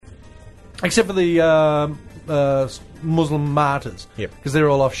Except for the Muslim martyrs. Yep. Because they're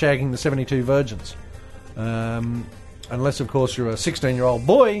all off shagging the 72 virgins. Unless, of course, you're a 16-year-old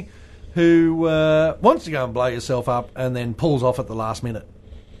boy who wants to go and blow yourself up and then pulls off at the last minute.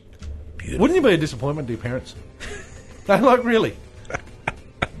 Beautiful. Wouldn't you be a disappointment to your parents? Like, really?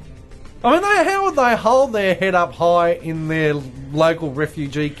 I mean, how would they hold their head up high in their local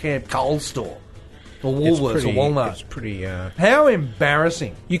refugee camp Coles store? Or Woolworths or Walmart? It's pretty... How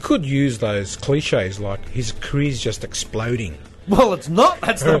embarrassing. You could use those cliches like, his career's just exploding. Well, it's not.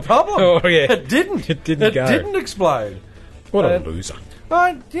 That's the problem. Oh, yeah. It didn't. It didn't explode. What a loser.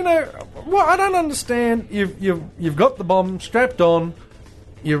 I don't understand. You've got the bomb strapped on.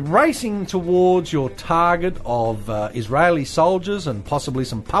 You're racing towards your target of Israeli soldiers and possibly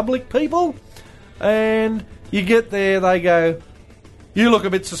some public people. And you get there, they go, you look a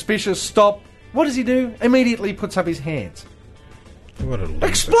bit suspicious, stop. What does he do? Immediately puts up his hands. What a loser.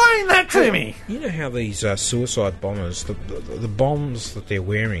 Explain that to me! You know how these suicide bombers, the bombs that they're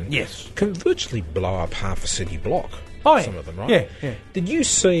wearing, Yes. can virtually blow up half a city block. Oh, yeah. Some of them, right? Yeah. Did you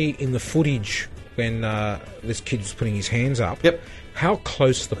see in the footage when this kid was putting his hands up, Yep. how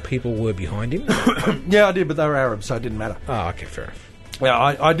close the people were behind him? Yeah, I did, but they were Arabs, so it didn't matter. Oh, okay, fair enough.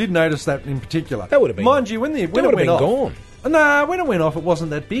 Yeah, I did notice that in particular. That would have been... Mind you, when it would have went been off... gone. No, when it went off, it wasn't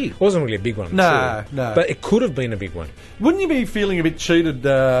that big. It wasn't really a big one. No, true. no. But it could have been a big one. Wouldn't you be feeling a bit cheated,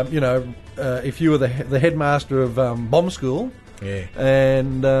 if you were the headmaster of bomb school, Yeah.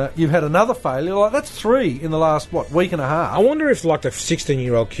 and you've had another failure? Like, that's 3 in the last, week and a half? I wonder if, like, the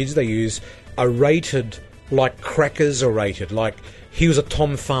 16-year-old kids they use are rated like crackers are rated. Like, he was a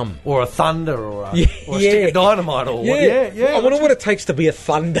Tom Thumb. Or a thunder, or a stick Yeah. of dynamite, or what? Yeah. I wonder what it takes to be a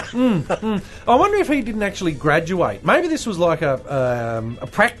thunder. I wonder if he didn't actually graduate. Maybe this was like a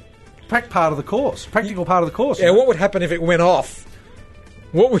part of the course, practical part of the course. Yeah, what would happen if it went off?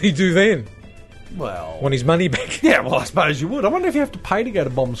 What would he do then? Well, Want his money back? yeah, well, I suppose you would. I wonder if you have to pay to go to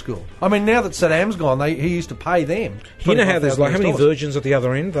bomb school. I mean, now that Saddam's gone, he used to pay them. You know how there's like how many $25,000. virgins at the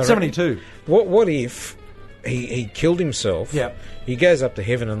other end? 72. What if he killed himself? Yeah. He goes up to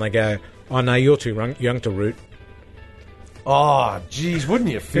heaven and they go, "Oh no, you're too young to root." Oh, geez, wouldn't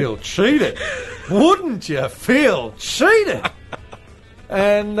you feel cheated? Wouldn't you feel cheated?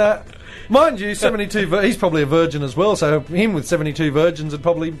 And, mind you, 72, he's probably a virgin as well, so him with 72 virgins, it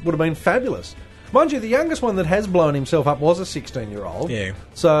probably would have been fabulous. Mind you, the youngest one that has blown himself up was a 16-year-old. Yeah.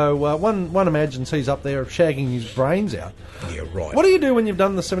 So one imagines he's up there shagging his brains out. Yeah, right. What do you do when you've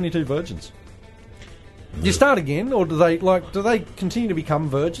done the 72 virgins? Do you start again, or do they continue to become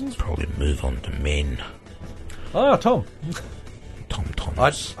virgins? Probably move on to men. Ah, Tom. Tom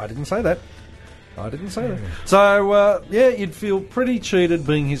Thomas. I didn't say that. So, you'd feel pretty cheated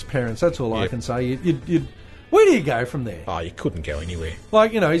being his parents. That's all I Yep. can say. You'd where do you go from there? Oh, you couldn't go anywhere.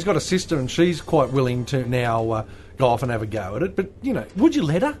 Like, he's got a sister and she's quite willing to now go off and have a go at it. But, would you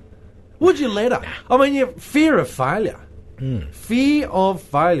let her? I mean, fear of failure. Fear of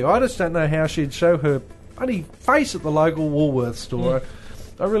failure. I just don't know how she'd show her only face at the local Woolworths store.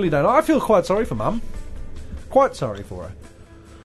 I really don't. I feel quite sorry for Mum. Quite sorry for her.